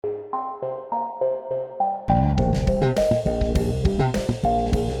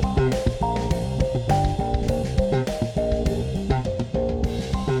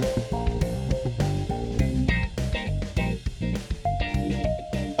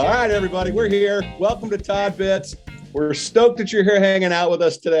All right, everybody, we're here. Welcome to Todd Bits. We're stoked that you're here hanging out with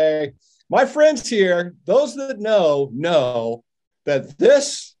us today. My friends here, those that know that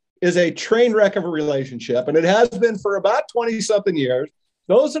this is a train wreck of a relationship, and it has been for about 20-something years.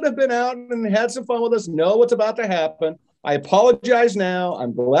 Those that have been out and had some fun with us know what's about to happen. I apologize now.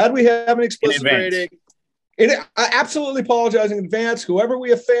 I'm glad we have an explicit rating. And I absolutely apologize in advance. Whoever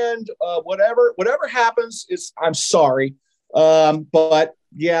we offend, whatever happens, I'm sorry. But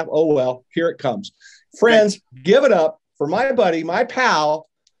yeah, oh well, here it comes. Friends, give it up for my buddy, my pal,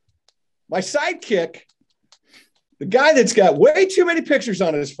 my sidekick, the guy that's got way too many pictures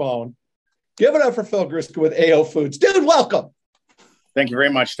on his phone. Give it up for Phil Griska with AO Foods. Dude, welcome. Thank you very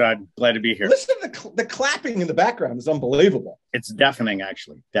much, Todd. Glad to be here. Listen to the clapping in the background is unbelievable. It's deafening,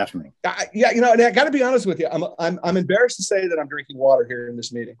 actually. Deafening. Yeah, you know, and I got to be honest with you. I'm embarrassed to say that I'm drinking water here in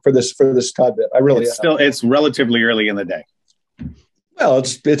this meeting for this Todd bit. I really am. It's relatively early in the day. Well,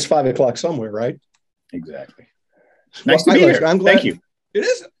 it's 5 o'clock somewhere, right? Exactly. Nice to be here. I'm glad. Thank you. It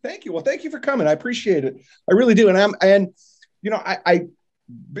is. Thank you. Well, thank you for coming. I appreciate it. I really do. And you know, I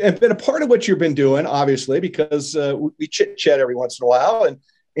have been a part of what you've been doing, obviously, because we chit chat every once in a while.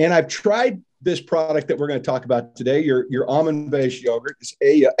 And I've tried this product that we're going to talk about today, your almond-based yogurt, this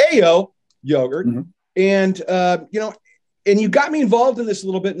AO yogurt. Mm-hmm. And, you know, and you got me involved in this a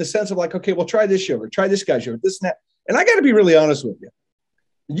little bit in the sense of like, okay, well, try this yogurt, try this guy's yogurt, this and that. And I got to be really honest with you.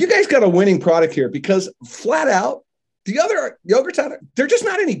 You guys got a winning product here because flat out, the other yogurts out there, they're just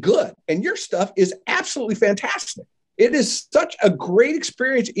not any good. And your stuff is absolutely fantastic. It is such a great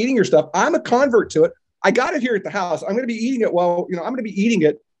experience eating your stuff. I'm a convert to it. I got it here at the house. I'm going to be eating it I'm going to be eating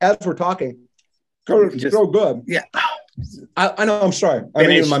it as we're talking. So good. Yeah. I know. I'm sorry. I'm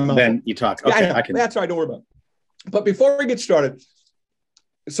in my mouth. Then you talk. Okay. Yeah, that's all right. Don't worry about it. But before we get started,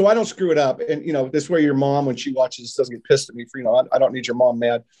 so I don't screw it up. And, you know, this way your mom, when she watches this, doesn't get pissed at me for, you know, I don't need your mom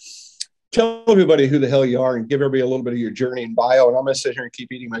mad. Tell everybody who the hell you are and give everybody a little bit of your journey and bio. And I'm going to sit here and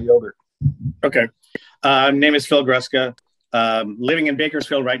keep eating my yogurt. Okay. Name is Phil Griska. Living in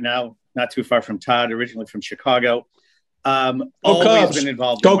Bakersfield right now, not too far from Todd, originally from Chicago. Go Cubs. Been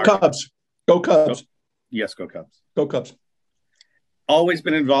involved. Go Cubs. Go Cubs. Yes, go Cubs. Go Cubs. Always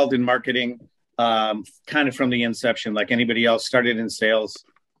been involved in marketing, kind of from the inception, like anybody else. Started in sales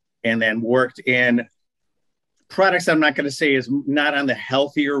and then worked in products I'm not going to say is not on the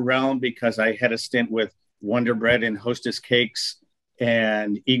healthier realm because I had a stint with Wonder Bread and Hostess Cakes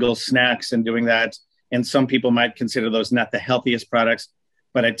and Eagle Snacks and doing that. And some people might consider those not the healthiest products.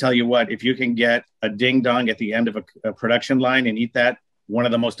 But I tell you what, if you can get a ding dong at the end of a production line and eat that, one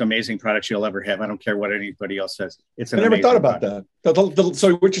of the most amazing products you'll ever have. I don't care what anybody else says. It's an I never thought about product. that.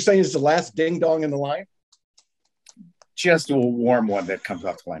 So what you're saying is the last ding dong in the line? Just a warm one that comes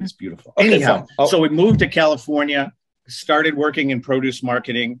off the line. It's beautiful. Okay, anyhow, so we moved to California, started working in produce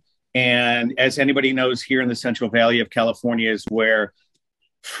marketing. And as anybody knows, here in the Central Valley of California is where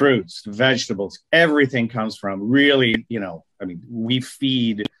fruits, vegetables, everything comes from. Really, you know, I mean, we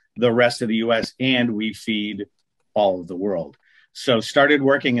feed the rest of the U.S. and we feed all of the world. So started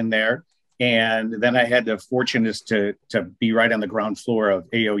working in there. And then I had the fortune to be right on the ground floor of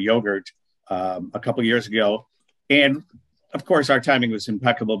AO Yogurt a couple years ago. And of course, our timing was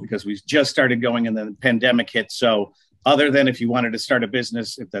impeccable because we just started going and then the pandemic hit. So other than if you wanted to start a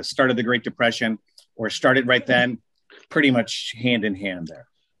business at the start of the Great Depression or started right then, pretty much hand in hand there.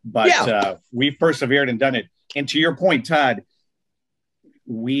 But we've persevered and done it. And to your point, Todd,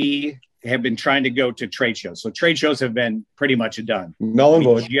 we have been trying to go to trade shows. So trade shows have been pretty much done. Null and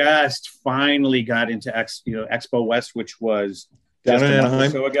void. Just finally got into Expo West, which was just a month or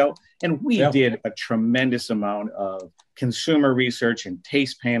so ago. And we did a tremendous amount of consumer research and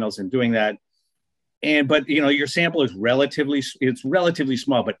taste panels and doing that. But you know, your sample is relatively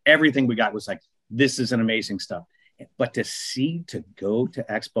small, but everything we got was like, this is an amazing stuff. But to go to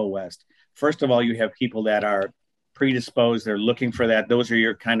Expo West, first of all, you have people that are predisposed. They're looking for that. Those are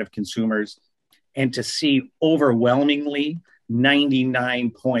your kind of consumers. And to see overwhelmingly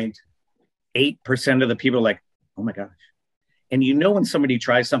 99.8% of the people are like, oh my gosh. And you know when somebody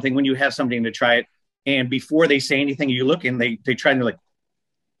tries something, when you have something to try it, and before they say anything, you look and they try and they're like,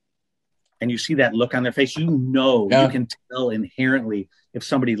 and you see that look on their face, you know, you can tell inherently if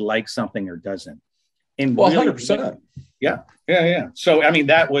somebody likes something or doesn't. And well, really, 100%. Yeah. So, I mean,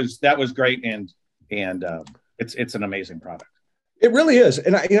 that was great. And it's an amazing product. It really is.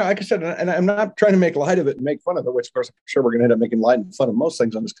 And I, you know, like I said, and I'm not trying to make light of it and make fun of it, which of course I'm sure we're going to end up making light and fun of most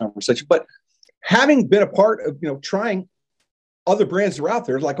things on this conversation. But having been a part of, you know, trying other brands that are out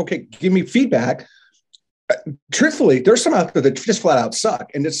there, like, okay, give me feedback. truthfully, there's some out there that just flat out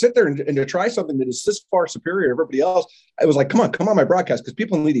suck. And to sit there and to try something that is this far superior to everybody else, I was like, come on my broadcast, because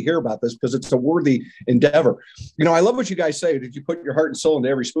people need to hear about this because it's a worthy endeavor. I love what you guys say, that you put your heart and soul into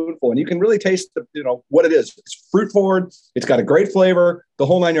every spoonful, and you can really taste what it is. It's fruit forward. It's got a great flavor, the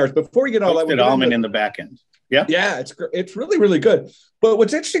whole 9 yards. Before you get all that, almond in the back end. Yeah, it's really, really good. But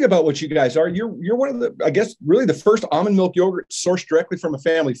what's interesting about what you guys are, you're one of the, I guess, really the first almond milk yogurt sourced directly from a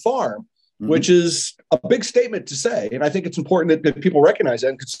family farm, which is a big statement to say. And I think it's important that people recognize that,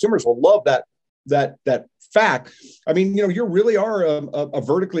 and consumers will love that fact. I mean, you really are a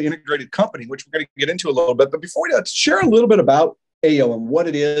vertically integrated company, which we're going to get into a little bit. But before that, share a little bit about AO and what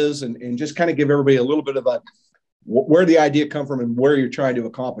it is, and just kind of give everybody a little bit of where the idea come from and where you're trying to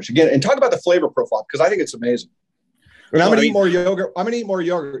accomplish. Again, and talk about the flavor profile, because I think it's amazing. And I'm going to eat more yogurt. I'm going to eat more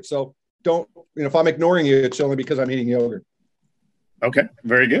yogurt. So don't, if I'm ignoring you, it's only because I'm eating yogurt. Okay.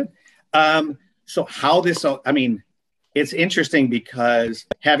 Very good. So how this, it's interesting because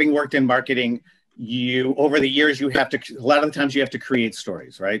having worked in marketing, over the years, a lot of the times you have to create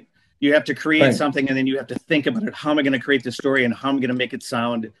stories, right? You have to create something, and then you have to think about it. How am I going to create the story, and how am I going to make it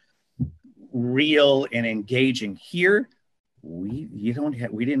sound real and engaging? Here, we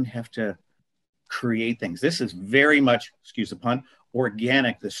didn't have to create things. This is very much, excuse the pun,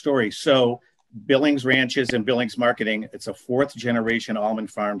 organic, the story. So Billings Ranches and Billings Marketing, it's a 4th generation almond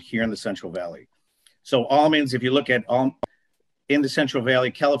farm here in the Central Valley. So almonds, if you look at in the Central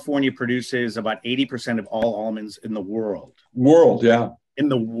Valley, California produces about 80% of all almonds in the world. In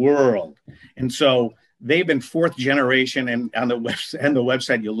the world. And so they've been 4th generation, and on the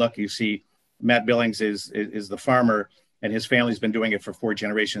website you see Matt Billings is the farmer, and his family's been doing it for 4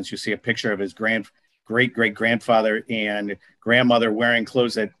 generations. You see a picture of his great-great-grandfather and grandmother wearing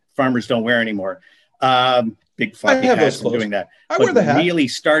clothes that farmers don't wear anymore. Big fluffy hats and doing that. I wear the hat. Really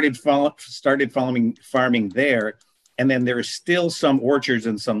started following farming there. And then there is still some orchards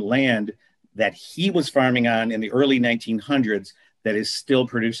and some land that he was farming on in the early 1900s that is still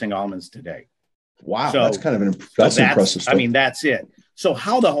producing almonds today. Wow, so, that's kind of impressive stuff. That's it. So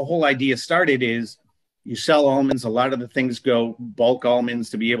how the whole idea started is you sell almonds. A lot of the things go bulk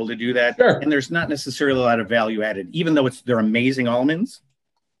almonds to be able to do that. Sure. And there's not necessarily a lot of value added, even though they're amazing almonds.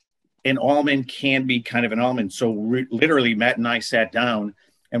 An almond can be kind of an almond. So literally Matt and I sat down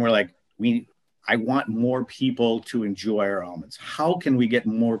and we're like, I want more people to enjoy our almonds. How can we get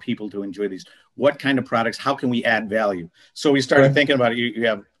more people to enjoy these? What kind of products? How can we add value? So we started thinking about it. You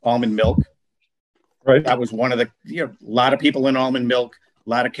have almond milk. Right. That was one of a lot of people in almond milk, a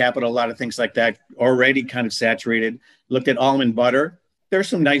lot of capital, a lot of things like that, already kind of saturated. Looked at almond butter. There's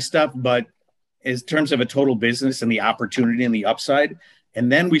some nice stuff, but in terms of a total business and the opportunity and the upside.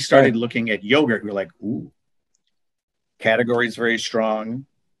 And then we started looking at yogurt. We're like, ooh, category is very strong.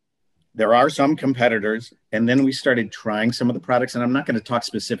 There are some competitors. And then we started trying some of the products. And I'm not going to talk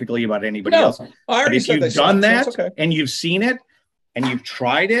specifically about anybody else. But if you've done that and you've seen it and you've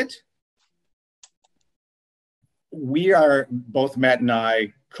tried it, we are, both Matt and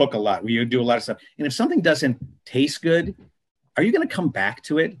I cook a lot. We do a lot of stuff. And if something doesn't taste good, are you going to come back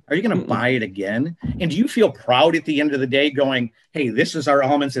to it? Are you going to buy it again? And do you feel proud at the end of the day going, hey, this is our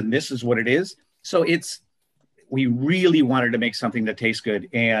almonds and this is what it is? So we really wanted to make something that tastes good,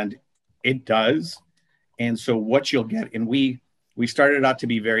 and it does. And so what you'll get, and we started out to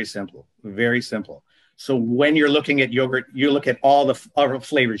be very simple, very simple. So when you're looking at yogurt, you look at all the other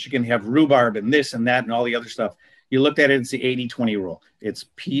flavors. You can have rhubarb and this and that and all the other stuff. You looked at it, it's the 80-20 rule. It's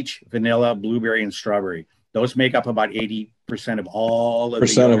peach, vanilla, blueberry, and strawberry. Those make up about 80% of all of the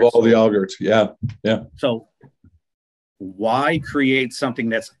yogurts. Yeah. So why create something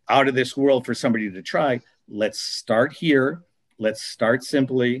that's out of this world for somebody to try? Let's start here. Let's start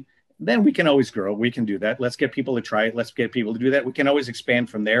simply. Then we can always grow. We can do that. Let's get people to try it. Let's get people to do that. We can always expand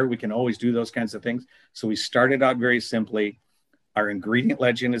from there. We can always do those kinds of things. So we started out very simply. Our ingredient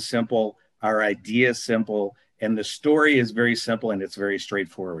legend is simple. Our idea is simple. And the story is very simple, and it's very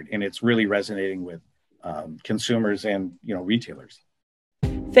straightforward. And it's really resonating with consumers and retailers.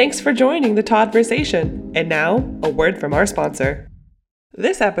 Thanks for joining the Toddversation. And now, a word from our sponsor.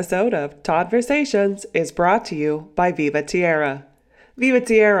 This episode of Toddversations is brought to you by Viva Tierra. Viva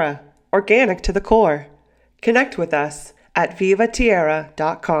Tierra, organic to the core. Connect with us at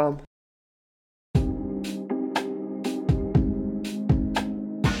vivatierra.com.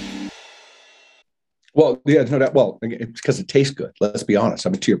 Well, yeah, no doubt. Well, it's because it tastes good. Let's be honest.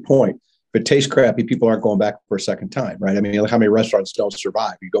 To your point, if it tastes crappy, people aren't going back for a second time, right? How many restaurants don't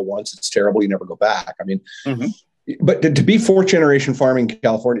survive? You go once, it's terrible, you never go back. But to be 4th generation farming in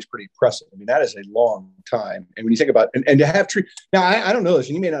California is pretty impressive. That is a long time. And when you think about and to have tree now, I don't know this,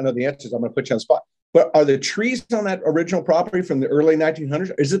 and you may not know the answers. I'm going to put you on the spot. But are the trees on that original property from the early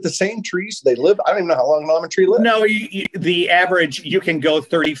 1900s? Is it the same trees? They live? I don't even know how long an almond tree lives. No, the average, you can go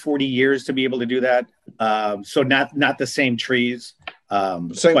 30, 40 years to be able to do that. So not the same trees. But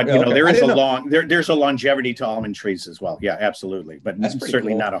there's a longevity to almond trees as well. Yeah, absolutely. But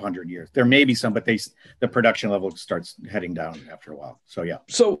certainly not 100 years. There may be some, but the production level starts heading down after a while. So yeah.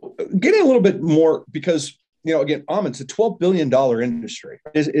 So getting a little bit more, because again, almonds, a $12 billion industry.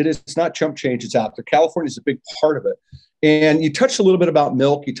 It's not chump change. It's out there. California is a big part of it. And you touched a little bit about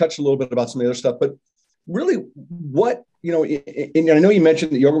milk. You touched a little bit about some of the other stuff. But really, what, and I know you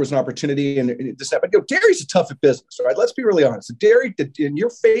mentioned that yogurt was an opportunity and this, but dairy's a tough business, right? Let's be really honest. The dairy, and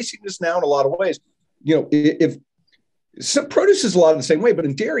you're facing this now in a lot of ways. If some produce is a lot of the same way, but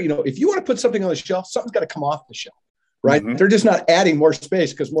in dairy, if you want to put something on the shelf, something's got to come off the shelf, right? Mm-hmm. They're just not adding more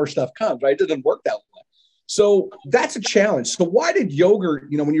space because more stuff comes, right? It doesn't work that way. So that's a challenge. So why did yogurt,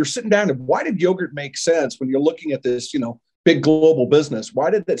 when you're sitting down, why did yogurt make sense when you're looking at this, big global business? Why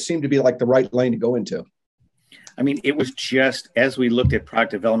did that seem to be like the right lane to go into? I mean, it was just, as we looked at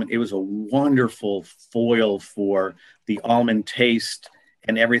product development, it was a wonderful foil for the almond taste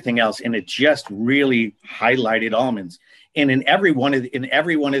and everything else. And it just really highlighted almonds. And in every one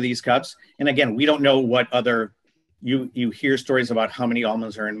of these cups, and again, we don't know what other, you hear stories about how many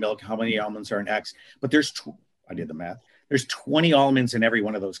almonds are in milk, how many almonds are in X, but I did the math. There's 20 almonds in every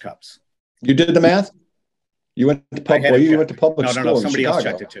one of those cups. You did the math? You went to public. You went to public school. No. Somebody else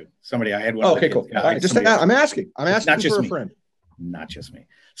checked it too. I had one. Oh, okay, cool. All right, I'm asking. Not just for me. A friend. Not just me.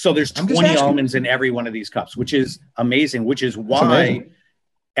 So there's 20 almonds in every one of these cups, which is amazing. Which is why,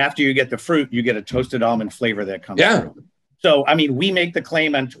 after you get the fruit, you get a toasted almond flavor that comes through. So I mean, we make the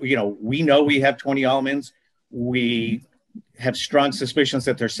claim, and we know we have 20 almonds. We have strong suspicions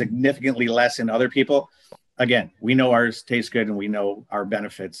that they're significantly less in other people. Again, we know ours tastes good, and we know our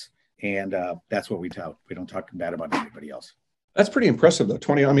benefits. And that's what we tout. We don't talk bad about anybody else. That's pretty impressive, though.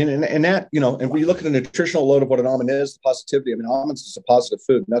 20. I mean, and that, and we look at the nutritional load of what an almond is, the positivity. I mean, almonds is a positive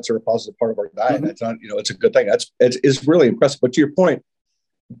food. Nuts are a positive part of our diet. Mm-hmm. That's not, it's a good thing. It's really impressive. But to your point,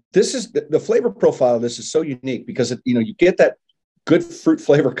 this is the flavor profile of this is so unique because, you get that good fruit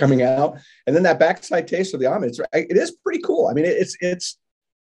flavor coming out, and then that backside taste of the almond. It is pretty cool. I mean, it's.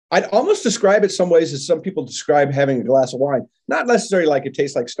 I'd almost describe it some ways as some people describe having a glass of wine, not necessarily like it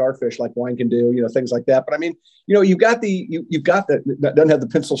tastes like starfish, like wine can do, things like that. But I mean, you've got that doesn't have the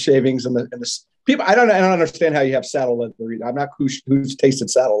pencil shavings and the people. I don't understand how you have saddle leather. I'm not who's tasted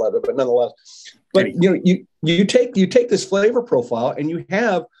saddle leather, but nonetheless, but you take this flavor profile and you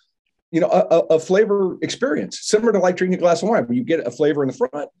have, a flavor experience similar to like drinking a glass of wine, where you get a flavor in the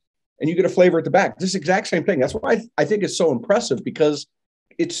front and you get a flavor at the back. This exact same thing. That's why I think it's so impressive, because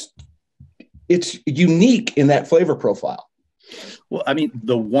it's unique in that flavor profile. Well, I mean,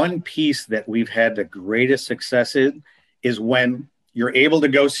 the one piece that we've had the greatest success in is when you're able to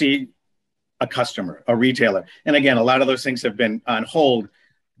go see a customer, a retailer. And again, a lot of those things have been on hold,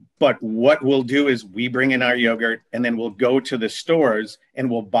 but what we'll do is we bring in our yogurt and then we'll go to the stores and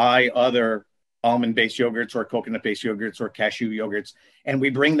we'll buy other almond-based yogurts or coconut-based yogurts or cashew yogurts. And we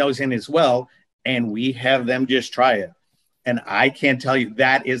bring those in as well. And we have them just try it. And I can't tell you,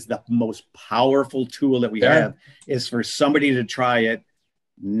 that is the most powerful tool that we have, is for somebody to try it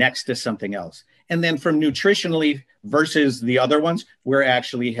next to something else. And then from nutritionally versus the other ones, we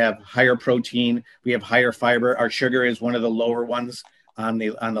actually have higher protein. We have higher fiber. Our sugar is one of the lower ones on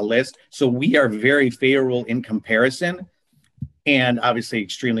the list. So we are very favorable in comparison, and obviously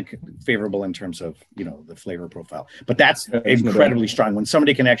extremely favorable in terms of, the flavor profile. But that's incredibly strong. When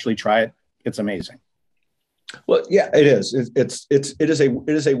somebody can actually try it, it's amazing. Well, yeah, it is. It is a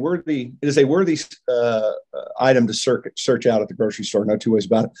worthy item to search out at the grocery store. No two ways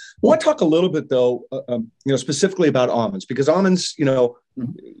about it. I want to talk a little bit though, specifically about almonds, because almonds,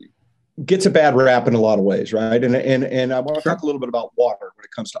 gets a bad rap in a lot of ways, right? And I want to talk a little bit about water when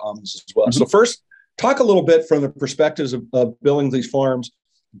it comes to almonds as well. Mm-hmm. So first, talk a little bit from the perspectives of building these farms,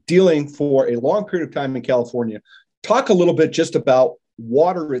 dealing for a long period of time in California. Talk a little bit just about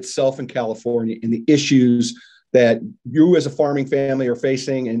water itself in California and the issues that you as a farming family are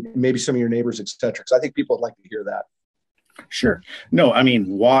facing, and maybe some of your neighbors, et cetera. Because I think people would like to hear that. Sure. No, I mean,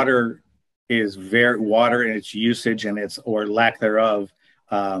 water and its usage and its, or lack thereof,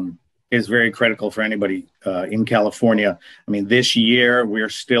 is very critical for anybody in California. I mean, this year we're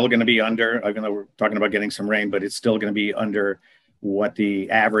still going to be under, even though we're talking about getting some rain, but it's still going to be under what the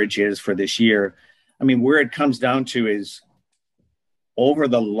average is for this year. I mean, where it comes down to is, over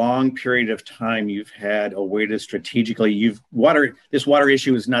the long period of time, you've had a way to strategically, this water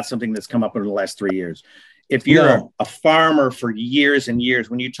issue is not something that's come up over the last 3 years. If you're a farmer for years and years,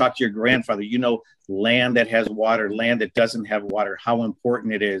 when you talk to your grandfather, you know, land that has water, land that doesn't have water, how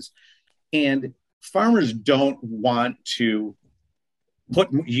important it is. And farmers don't want to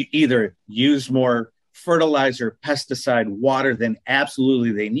either use more fertilizer, pesticide, water than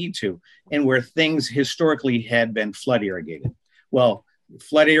absolutely they need to. And where things historically had been flood irrigated. Well,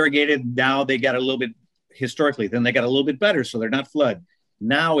 flood irrigated, now they got a little bit historically, then they got a little bit better. So they're not flood.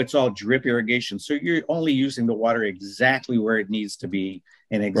 Now it's all drip irrigation. So you're only using the water exactly where it needs to be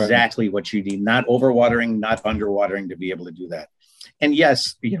and exactly what you need, not overwatering, not underwatering to be able to do that. And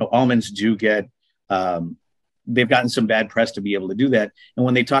yes, you know, almonds do get, they've gotten some bad press to be able to do that. And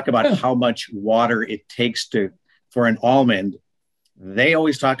when they talk about how much water it takes for an almond, they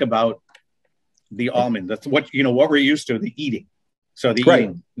always talk about the almond. That's what, you know, what we're used to, the eating. So the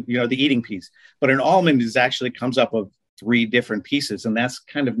eating, you know, the eating piece. But an almond is actually comes up of 3 different pieces, and that's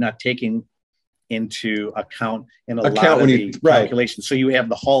kind of not taking into account in a lot of the calculations. So you have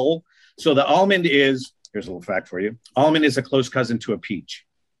the hull. So the almond is, here's a little fact for you. Almond is a close cousin to a peach.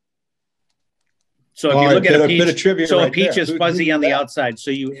 So if you look at a peach, so a peach is fuzzy on the outside. So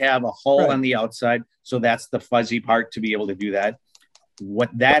you have a hull on the outside. So that's the fuzzy part to be able to do that.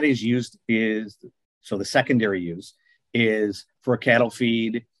 What that is used is, so the secondary use is for cattle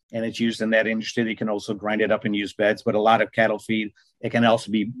feed, and it's used in that industry. You can also grind it up and use beds, but a lot of cattle feed, it can also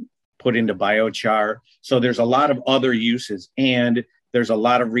be put into biochar. So there's a lot of other uses, and there's a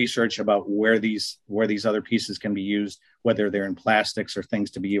lot of research about where these other pieces can be used, whether they're in plastics or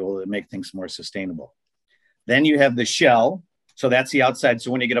things to be able to make things more sustainable. Then you have the shell. So that's the outside.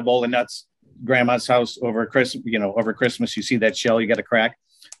 So when you get a bowl of nuts, grandma's house over Christmas, you see that shell, you got a crack.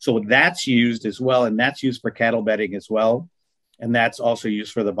 So that's used as well. And that's used for cattle bedding as well. And that's also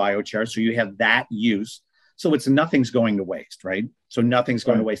used for the biochar. So you have that use. So nothing's going to waste, right? So nothing's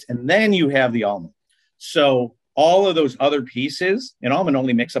going to waste. And then you have the almond. So all of those other pieces, and almond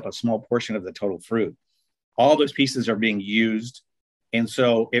only makes up a small portion of the total fruit. All those pieces are being used. And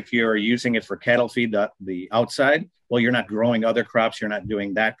so if you're using it for cattle feed, the outside, well, you're not growing other crops. You're not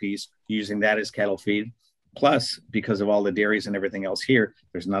doing that piece, using that as cattle feed. Plus, because of all the dairies and everything else here,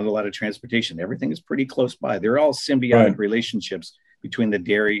 there's not a lot of transportation. Everything is pretty close by. They're all symbiotic relationships between the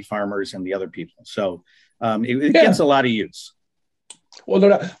dairy farmers and the other people. So it gets a lot of use. Well,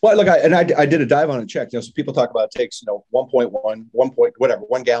 look, I did a dive on it and checked. You know, so people talk about it takes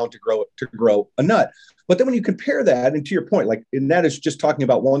 1 gallon to grow a nut. But then when you compare that, and to your point, and that is just talking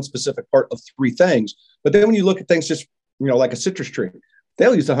about one specific part of 3 things. But then when you look at things just like a citrus tree,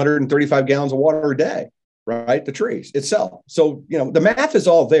 they'll use 135 gallons of water a day. Right, the trees itself. So the math is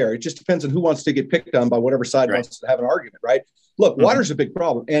all there. It just depends on who wants to get picked on by whatever side wants to have an argument. Right. Look, water's a big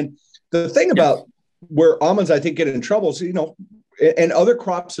problem, and the thing about where almonds I think get in trouble is and other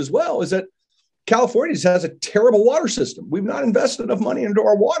crops as well is that California has a terrible water system. We've not invested enough money into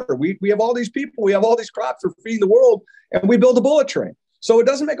our water. We have all these people, we have all these crops, we're feeding the world, and we build a bullet train. So it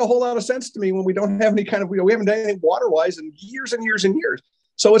doesn't make a whole lot of sense to me when we don't have any kind of we haven't done anything water wise in years and years and years.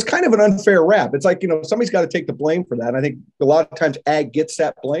 So it's kind of an unfair rap. It's like, somebody's got to take the blame for that. And I think a lot of times ag gets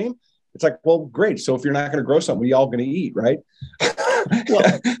that blame. It's like, well, great. So if you're not going to grow something, what are y'all going to eat, right?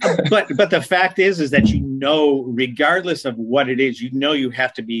 Well, but the fact is that, regardless of what it is, you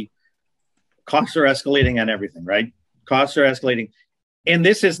have to be, costs are escalating on everything, right? Costs are escalating. And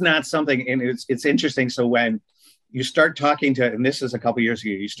this is not something, and it's interesting. So when you start talking to, and this is a couple of years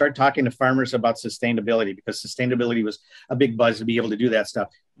ago, you start talking to farmers about sustainability, because sustainability was a big buzz to be able to do that stuff.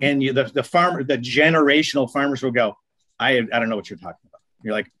 And the generational farmers will go, I don't know what you're talking about.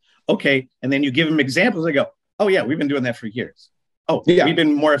 You're like, okay. And then you give them examples. They go, oh yeah, we've been doing that for years. Oh, yeah. We've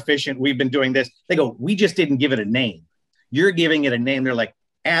been more efficient. We've been doing this. They go, we just didn't give it a name. You're giving it a name. They're like,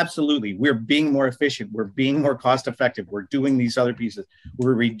 absolutely. We're being more efficient. We're being more cost effective. We're doing these other pieces.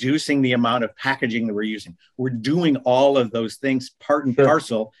 We're reducing the amount of packaging that we're using. We're doing all of those things part and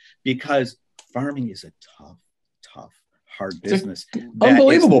parcel, because farming is a tough, hard business.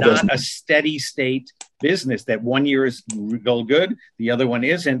 Unbelievable business. Not a steady state business that one year is go good, the other one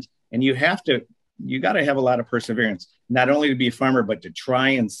isn't. And you got to have a lot of perseverance, not only to be a farmer, but to try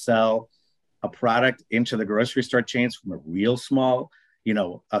and sell a product into the grocery store chains from a real small,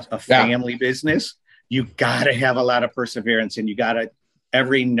 a family business. You got to have a lot of perseverance, and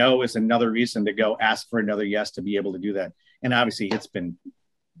every no is another reason to go ask for another yes to be able to do that. And obviously it's been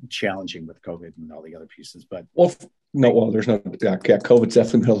challenging with COVID and all the other pieces, but there's no, COVID's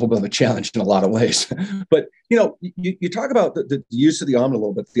definitely been a little bit of a challenge in a lot of ways, but you talk about the use of the almond a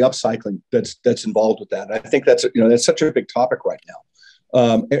little bit, the upcycling that's involved with that. And I think that's such a big topic right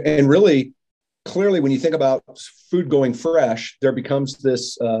now. And really, clearly, when you think about food going fresh, there becomes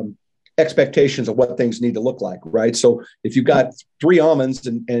this expectations of what things need to look like, right? So if you've got 3 almonds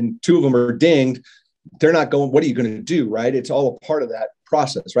and 2 of them are dinged, they're not going, what are you going to do, right? It's all a part of that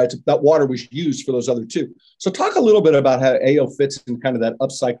process, right? It's that water we should use for those other 2. So talk a little bit about how AO fits in kind of that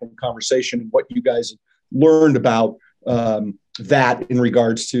upcycling conversation and what you guys learned about that in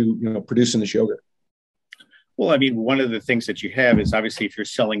regards to, producing this yogurt. Well, I mean, one of the things that you have is obviously if you're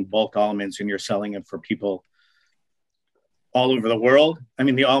selling bulk almonds and you're selling them for people all over the world, I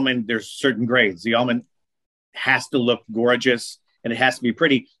mean, the almond, there's certain grades. The almond has to look gorgeous and it has to be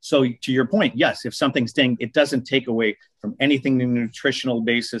pretty. So to your point, yes, if something's dinged, it doesn't take away from anything the nutritional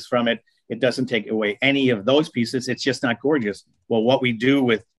basis from it. It doesn't take away any of those pieces. It's just not gorgeous. Well, what we do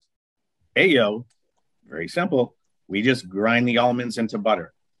with AO, very simple. We just grind the almonds into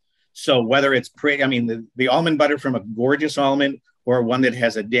butter. So whether it's pretty, I mean, the almond butter from a gorgeous almond or one that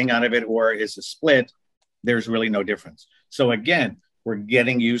has a ding out of it or is a split, there's really no difference. So again, we're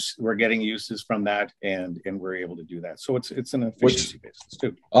getting uses from that, and we're able to do that. So it's an efficiency basis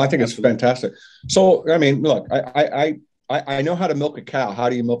too. I think it's fantastic. So I mean, look, I know how to milk a cow. How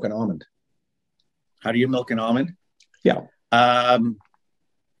do you milk an almond? How do you milk an almond? Yeah.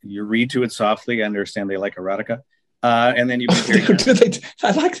 You read to it softly. I understand they like erotica, and then you.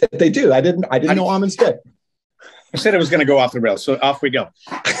 I like that they do. I didn't know almonds did. I said it was going to go off the rails, so off we go.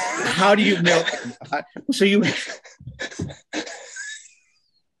 How do you milk? So you.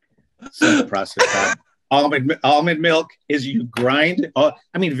 Simple process. Almond milk is you grind. I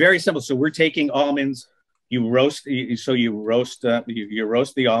mean, very simple. So we're taking almonds. You roast. So you roast. You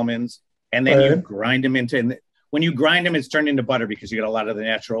roast the almonds, and then you grind them into. And when you grind them, it's turned into butter because you get a lot of the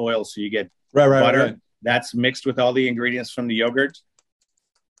natural oil. So you get butter. Right. That's mixed with all the ingredients from the yogurt,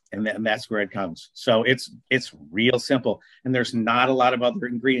 and that's where it comes. So it's real simple, and there's not a lot of other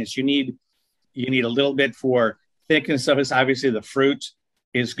ingredients. You need a little bit for thickness of it. Obviously, the fruit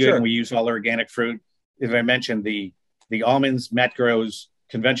is good. Sure. And we use all organic fruit. As I mentioned, the almonds, Matt grows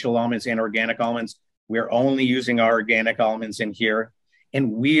conventional almonds and organic almonds. We're only using our organic almonds in here,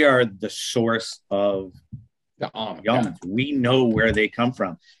 and we are the source of the almonds. Yeah. We know where they come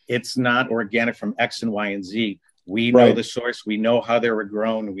from. It's not organic from X and Y and Z. We know the source. We know how they were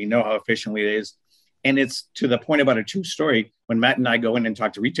grown. We know how efficiently it is. And it's to the point about a true story. When Matt and I go in and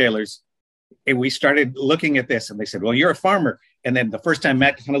talk to retailers, and we started looking at this, and they said, well, you're a farmer. And then the first time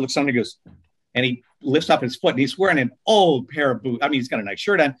Matt kind of looks on and goes, and he lifts up his foot and he's wearing an old pair of boots. I mean, he's got a nice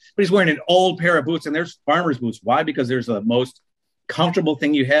shirt on, but he's wearing an old pair of boots, and there's farmer's boots. Why? Because there's the most comfortable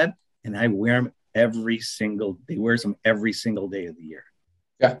thing you had. And I wear them he wears them every single day of the year.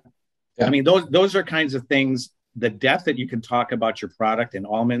 Yeah. I mean, those are kinds of things, the depth that you can talk about your product and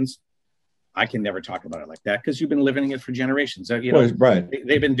almonds. I can never talk about it like that because you've been living it for generations. They've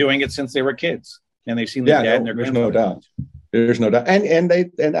been doing it since they were kids, and they've seen their dad and their grandfather. There's no doubt. And I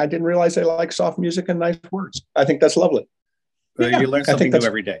didn't realize they like soft music and nice words. I think that's lovely. You learn something new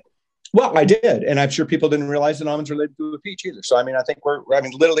every day. Well, I did. And I'm sure people didn't realize that almonds are related to a peach either. So, I mean, I think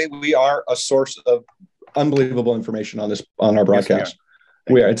literally we are a source of unbelievable information on our broadcast.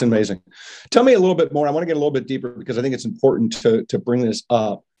 Yes, we are. It's amazing. Tell me a little bit more. I want to get a little bit deeper because I think it's important to bring this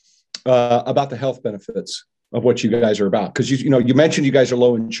up about the health benefits of what you guys are about. Because, you mentioned you guys are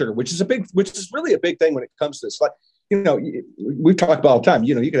low in sugar, which is really a big thing when it comes to this. Like, we've talked about all the time,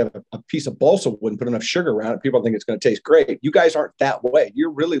 you could have a piece of balsa wood and put enough sugar around it. People think it's going to taste great. You guys aren't that way.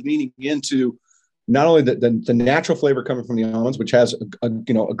 You're really leaning into not only the natural flavor coming from the almonds, which has a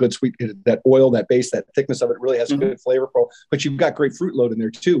good sweet, that oil, that base, that thickness of it really has a good flavor profile, but you've got great fruit load in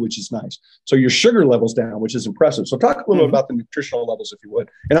there too, which is nice. So your sugar level's down, which is impressive. So talk a little bit about the nutritional levels, if you would.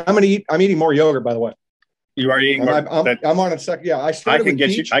 And I'm eating more yogurt, by the way. You are eating more. I'm on a second. Yeah, I can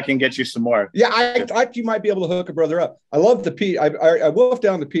get you some more. Yeah, you might be able to hook a brother up. I love the peach. I wolfed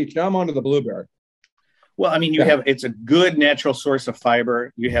down the peach. Now I'm onto the blueberry. Well, I mean, it's a good natural source of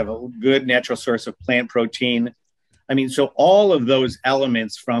fiber. You have a good natural source of plant protein. I mean, so all of those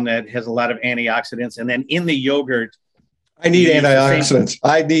elements from that has a lot of antioxidants. And then in the yogurt, I need antioxidants.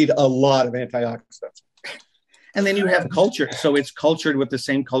 I need a lot of antioxidants. And then you have culture. So it's cultured with the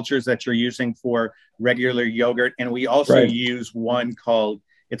same cultures that you're using for regular yogurt. And we also use one called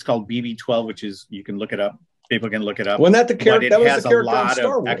BB12, which is, you can look it up. People can look it up. Wasn't that the character? That was the character on Star Wars. It has a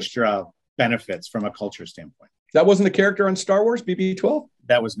lot of extra benefits from a culture standpoint. That wasn't the character on Star Wars, BB12?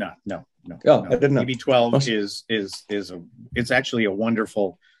 That was not. No. Oh, I didn't know. BB12 it's actually a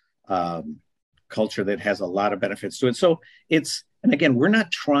wonderful culture that has a lot of benefits to it. So and again, we're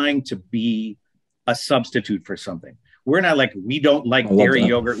not trying to be a substitute for something. We're not like, we don't like dairy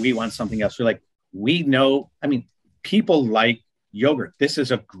yogurt, we want something else. We're like, we know, I mean, people like yogurt. This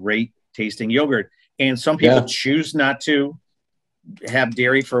is a great tasting yogurt. And some people choose not to. have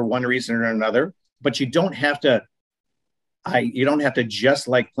dairy for one reason or another, but you don't have to. You don't have to just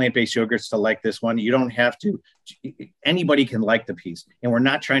like plant-based yogurts to like this one. You don't have to. Anybody can like the piece, and we're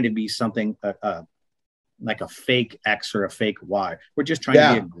not trying to be something like a fake X or a fake Y. We're just trying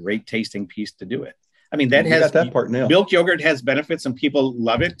to be a great tasting piece to do it. I mean, that part now. Milk yogurt has benefits, and people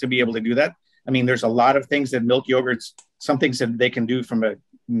love it to be able to do that. I mean, there's a lot of things that milk yogurts, some things that they can do from a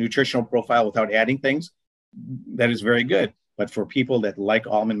nutritional profile without adding things. That is very good. But for people that like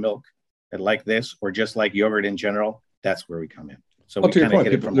almond milk, that like this, or just like yogurt in general, that's where we come in. So we kind of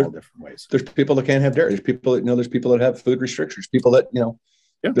get it from all different ways. There's people that can't have dairy. There's people that, there's people that have food restrictions, people that,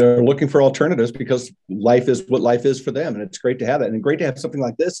 they're looking for alternatives because life is what life is for them. And it's great to have that. And great to have something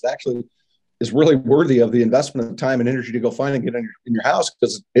like this that actually is really worthy of the investment of time and energy to go find and get in your house,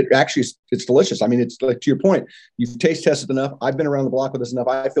 because it's delicious. I mean, it's like, to your point, you've taste tested enough. I've been around the block with this enough.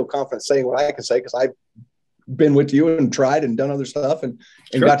 I feel confident saying what I can say because I've been with you and tried and done other stuff and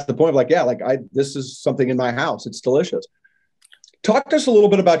got to the point of this is something in my house. It's delicious. Talk to us a little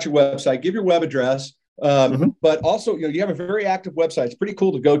bit about your website. Give your web address. But also, you have a very active website. It's pretty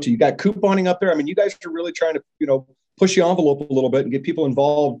cool to go to. You got couponing up there. I mean, you guys are really trying to, push the envelope a little bit and get people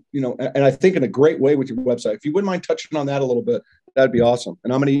involved, and I think in a great way with your website. If you wouldn't mind touching on that a little bit, that'd be awesome.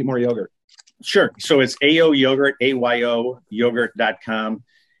 And I'm going to eat more yogurt. Sure. So it's AO Yogurt, AYO yogurt.com.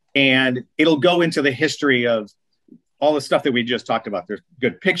 And it'll go into the history of all the stuff that we just talked about. There's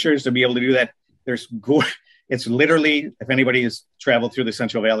good pictures to be able to do that. It's literally, if anybody has traveled through the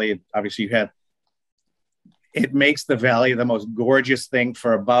Central Valley, obviously you have, it makes the valley the most gorgeous thing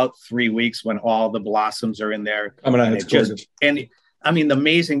for about 3 weeks when all the blossoms are in there. And I mean, the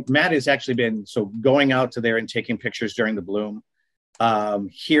amazing, Matt has actually been, going out to there and taking pictures during the bloom,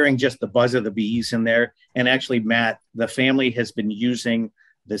 hearing just the buzz of the bees in there. And actually, Matt, the family has been using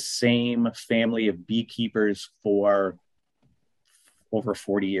the same family of beekeepers for over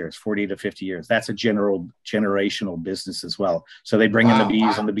 40 to 50 years. That's a generational business as well. So they bring in the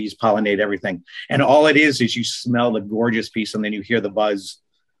bees and the bees pollinate everything. And all it is you smell the gorgeous piece and then you hear the buzz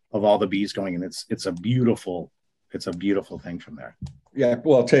of all the bees going in. It's a beautiful thing from there. Yeah.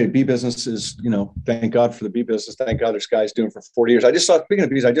 Well, I'll tell you, bee business is, thank God for the bee business. Thank God there's guys doing it for 40 years. Speaking of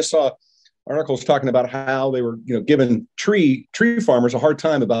bees, I just saw articles talking about how they were, giving tree farmers a hard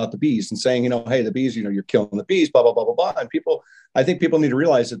time about the bees and saying, hey, the bees, you're killing the bees, blah, blah, blah, blah, blah. And I think people need to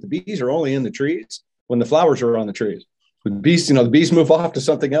realize that the bees are only in the trees when the flowers are on the trees. The bees, the bees move off to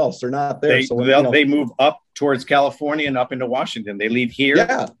something else. They're not there. They move up towards California and up into Washington. They leave here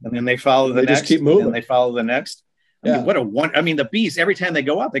and then they follow the next. Just keep moving. And they follow the next. I mean, the bees, every time they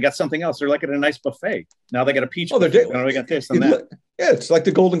go out, they got something else. They're like at a nice buffet. Now they got a peach. Now they got this and that. Yeah, it's like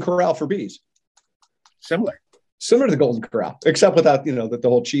the Golden Corral for bees. Similar to the Golden Corral, except without, the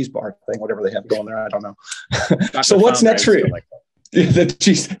whole cheese bar thing, whatever they have going there. I don't know. So what's next for you? The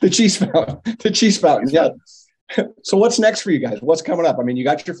cheese fountain. Yeah. So what's next for you guys? What's coming up? I mean, you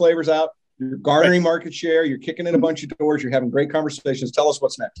got your flavors out, you're garnering market share, you're kicking in a bunch of doors, you're having great conversations. Tell us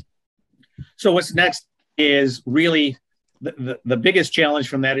what's next. So what's next is really the biggest challenge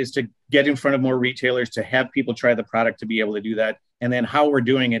from that is to get in front of more retailers, to have people try the product, to be able to do that. And then how we're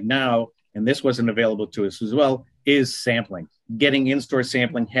doing it now, and this wasn't available to us as well, is sampling, getting in-store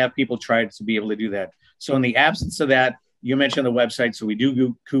sampling, have people try to be able to do that. So in the absence of that, you mentioned the website. So we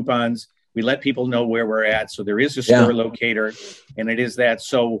do coupons. We let people know where we're at. So there is a store locator, and it is that.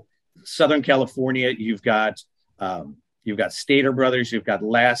 So Southern California, you've got Stater Brothers, you've got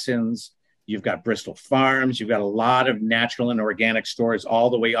Lassen's, you've got Bristol Farms, you've got a lot of natural and organic stores all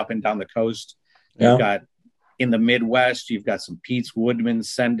the way up and down the coast. You've got in the Midwest, you've got some Pete's, Woodman,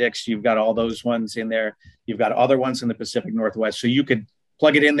 Sendix, you've got all those ones in there. You've got other ones in the Pacific Northwest. So you could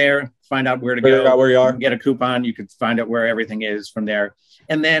plug it in there, find out where to go, where you are, get a coupon. You could find out where everything is from there.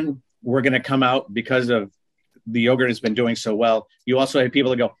 And then we're going to come out, because of the yogurt has been doing so well. You also have people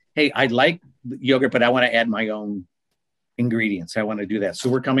that go, hey, I like yogurt, but I want to add my own ingredients. I want to do that. So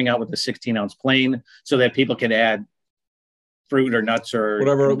we're coming out with a 16-ounce plain so that people can add fruit or nuts or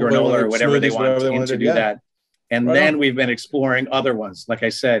granola or whatever they want to do that. And then we've been exploring other ones. Like I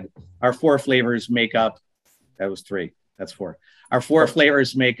said, our 4 flavors make up, that was 3, that's 4. Our 4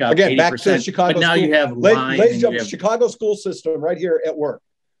 flavors make up again, 80%. Back to the Chicago but now school. You have lime. Ladies and gentlemen, Chicago school system right here at work.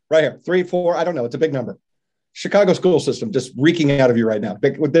 Right here, 3, 4, I don't know. It's a big number. Chicago school system just reeking out of you right now.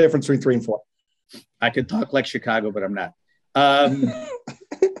 What the difference between 3 and 4? I could talk like Chicago, but I'm not.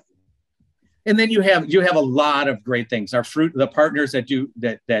 And then you have a lot of great things. Our fruit, the partners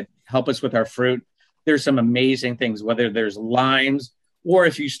that help us with our fruit, there's some amazing things, whether there's limes, or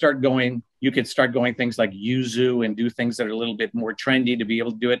if you start going, you could start going things like yuzu and do things that are a little bit more trendy to be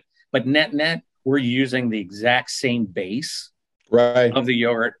able to do it. But net, we're using the exact same base right of the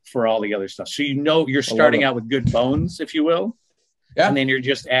yogurt for all the other stuff. So you're starting out with good bones, if you will. Yeah. And then you're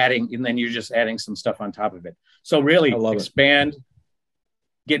just adding some stuff on top of it. So really expand,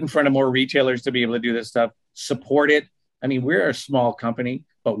 get in front of more retailers to be able to do this stuff, support it. I mean, we're a small company,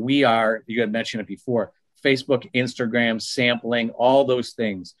 but you had mentioned it before, Facebook, Instagram, sampling, all those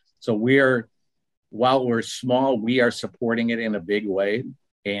things. So while we're small, we are supporting it in a big way.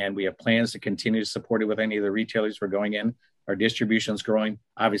 And we have plans to continue to support it with any of the retailers we're going in. Our distribution's growing,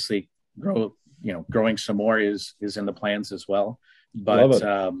 obviously growing some more is in the plans as well. But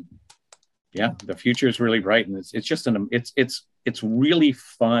the future is really bright, and it's just it's really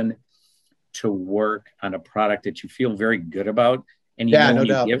fun to work on a product that you feel very good about, and you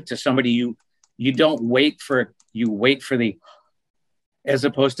give to somebody. You don't wait for the, as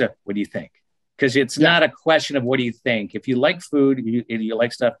opposed to what do you think? Because it's not a question of what do you think. If you like food, you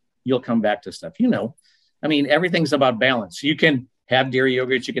like stuff, you'll come back to stuff. I mean, everything's about balance. You can have dairy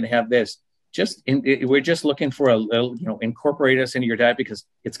yogurt, you can have this. We're just looking for a little, incorporate us into your diet because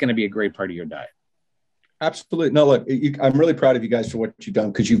it's going to be a great part of your diet. Absolutely. No, look, I'm really proud of you guys for what you've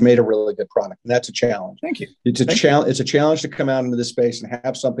done because you've made a really good product, and that's a challenge. Thank you. It's a challenge. It's a challenge to come out into this space and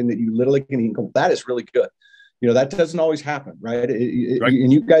have something that you literally can eat and go, that is really good. That doesn't always happen, right? Right.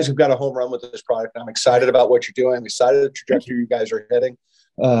 And you guys have got a home run with this product. I'm excited about what you're doing. I'm excited the trajectory you guys are heading.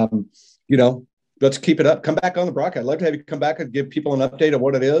 Let's keep it up. Come back on the broadcast. I'd love to have you come back and give people an update of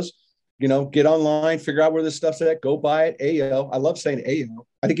what it is. Get online, figure out where this stuff's at, go buy it. Ayo. I love saying ayo.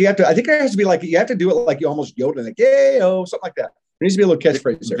 I think it has to be like, you have to do it like you almost yodeling, like, ayo, something like that. There needs to be a little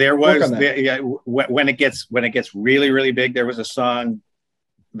catchphrase there. When it gets really, really big, there was a song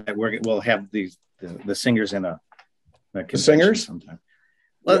that we'll have the singers in the singers sometime.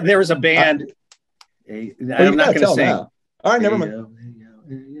 Well, there was a band. I'm not going to sing. Now. All right, never mind.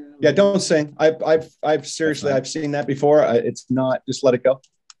 Yeah, don't sing. I've seriously, I've seen that before. It's not, just let it go.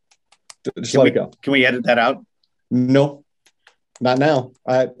 Let it go. Can we edit that out? No, not now.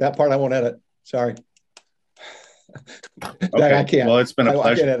 That part I won't edit. Sorry. Okay. I can't. Well, it's been a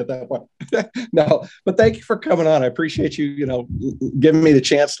pleasure. I can't edit that part. No, but thank you for coming on. I appreciate you, giving me the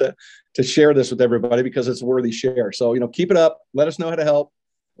chance to share this with everybody because it's a worthy share. So, keep it up. Let us know how to help.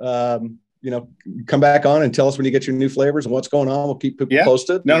 Come back on and tell us when you get your new flavors and what's going on. We'll keep people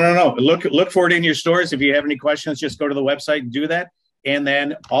posted. No. Look for it in your stores. If you have any questions, just go to the website and do that. And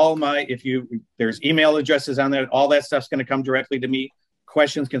then there's email addresses on there, all that stuff's going to come directly to me.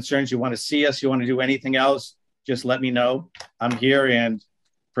 Questions, concerns, you want to see us, you want to do anything else, just let me know. I'm here, and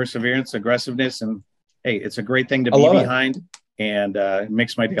perseverance, aggressiveness, and hey, it's a great thing to be behind, and it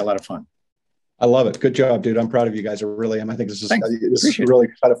makes my day a lot of fun. I love it. Good job, dude. I'm proud of you guys. I really am. I think this is really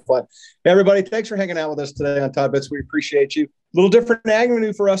kind of fun. Hey, everybody, thanks for hanging out with us today on Todd Bits. We appreciate you. A little different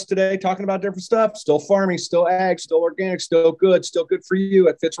avenue for us today, talking about different stuff. Still farming, still ag, still organic, still good for you.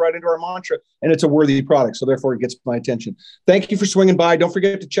 It fits right into our mantra, and it's a worthy product. So therefore, it gets my attention. Thank you for swinging by. Don't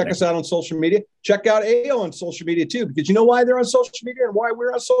forget to check us out on social media. Check out AO on social media too, because you know why they're on social media and why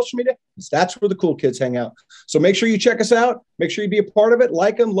we're on social media? Because that's where the cool kids hang out. So make sure you check us out. Make sure you be a part of it.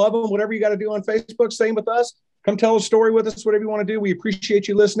 Like them, love them, whatever you got to do on Facebook. Same with us. Come tell a story with us, whatever you want to do. We appreciate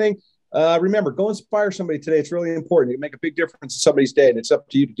you listening. Remember, go inspire somebody today. It's really important. You make a big difference in somebody's day, and it's up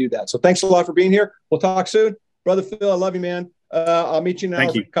to you to do that. So thanks a lot for being here. We'll talk soon. Brother Phil, I love you, man. I'll meet you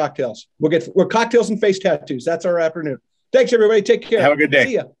now for cocktails. We're cocktails and face tattoos. That's our afternoon. Thanks, everybody. Take care. Have a good day.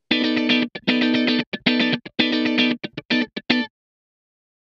 See ya.